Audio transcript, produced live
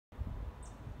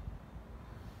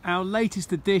Our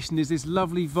latest addition is this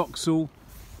lovely Vauxhall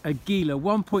Agila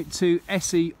 1.2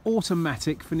 SE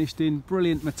automatic, finished in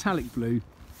brilliant metallic blue.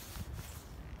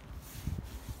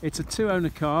 It's a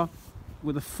two-owner car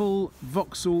with a full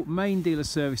Vauxhall main dealer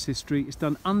service history. It's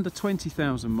done under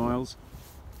 20,000 miles.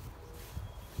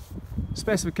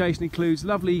 Specification includes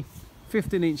lovely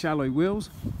 15-inch alloy wheels,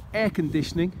 air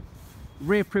conditioning,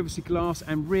 rear privacy glass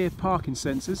and rear parking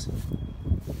sensors.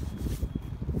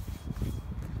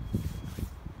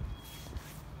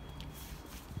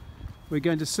 We're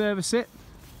going to service it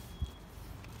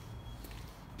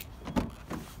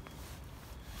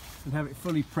and have it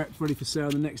fully prepped, ready for sale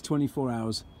in the next 24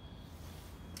 hours.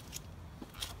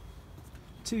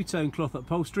 Two-tone cloth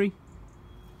upholstery.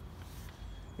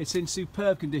 It's in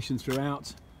superb condition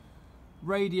throughout.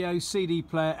 Radio, CD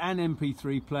player and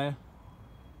MP3 player.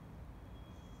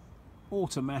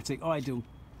 Automatic, ideal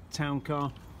town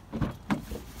car.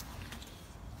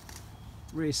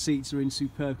 Rear seats are in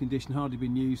superb condition, hardly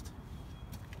been used.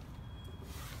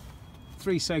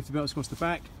 3 safety belts across the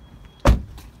back.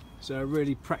 So a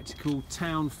really practical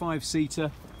town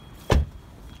 5-seater.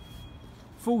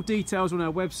 Full details on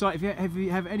our website. If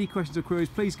you have any questions or queries,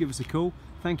 please give us a call.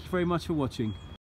 Thank you very much for watching.